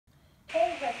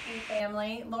Husky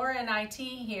family, Laura and IT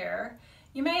here.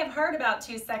 You may have heard about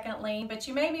 2-second lean, but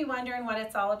you may be wondering what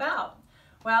it's all about.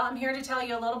 Well, I'm here to tell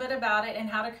you a little bit about it and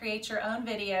how to create your own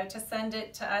video to send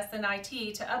it to us in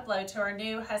IT to upload to our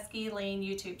new Husky Lean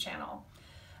YouTube channel.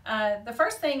 The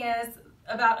first thing is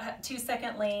about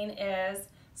 2-second lean is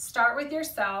start with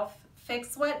yourself,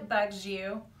 fix what bugs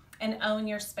you, and own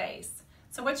your space.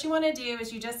 So what you want to do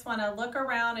is you just want to look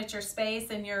around at your space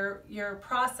and your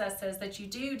processes that you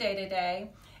do day to day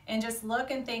and just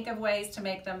look and think of ways to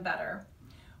make them better.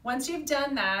 Once you've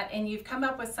done that and you've come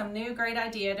up with some new great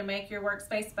idea to make your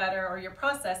workspace better or your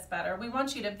process better, we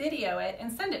want you to video it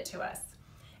and send it to us.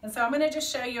 And so I'm going to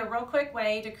just show you a real quick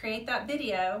way to create that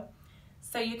video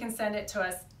so you can send it to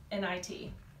us in IT.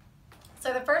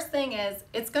 So the first thing is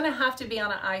it's going to have to be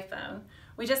on an iPhone.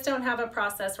 We just don't have a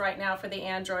process right now for the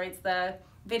Androids. The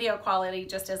video quality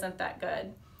just isn't that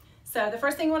good. So the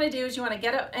first thing you want to do is you want to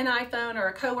get an iPhone or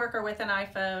a coworker with an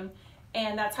iPhone,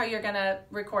 and that's how you're going to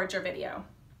record your video.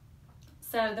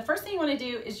 So the first thing you want to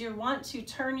do is you want to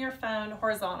turn your phone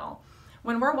horizontal.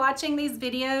 When we're watching these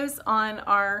videos on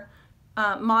our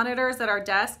monitors at our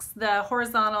desks, the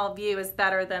horizontal view is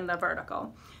better than the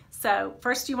vertical. So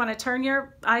first you want to turn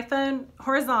your iPhone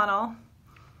horizontal,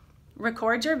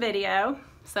 record your video.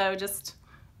 So just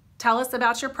tell us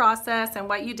about your process and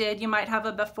what you did. You might have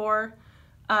a before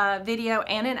video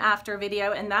and an after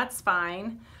video, and that's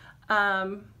fine.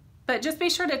 But just be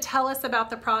sure to tell us about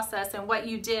the process and what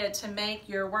you did to make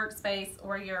your workspace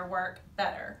or your work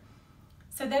better.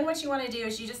 So then what you want to do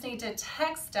is you just need to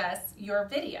text us your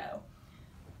video.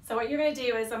 So what you're going to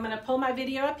do is I'm going to pull my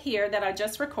video up here that I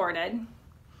just recorded,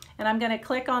 and I'm going to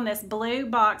click on this blue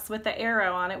box with the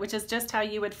arrow on it, which is just how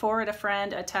you would forward a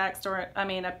friend a text or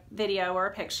a video or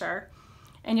a picture.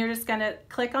 And you're just going to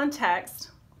click on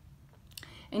text,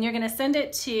 and you're going to send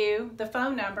it to the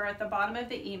phone number at the bottom of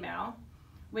the email,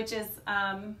 which is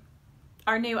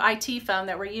our new IT phone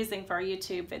that we're using for our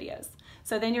YouTube videos.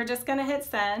 So then you're just going to hit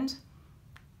send,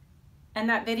 and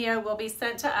that video will be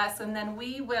sent to us, and then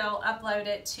we will upload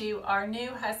it to our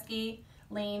new Husky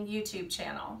Lean YouTube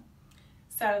channel.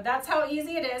 So that's how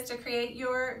easy it is to create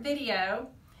your video.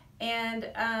 And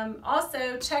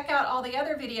also check out all the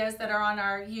other videos that are on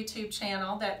our YouTube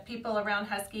channel that people around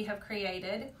Husky have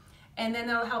created. And then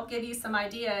they'll help give you some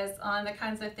ideas on the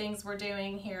kinds of things we're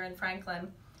doing here in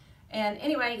Franklin. And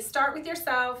anyway, start with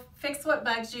yourself, fix what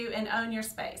bugs you, and own your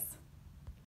space.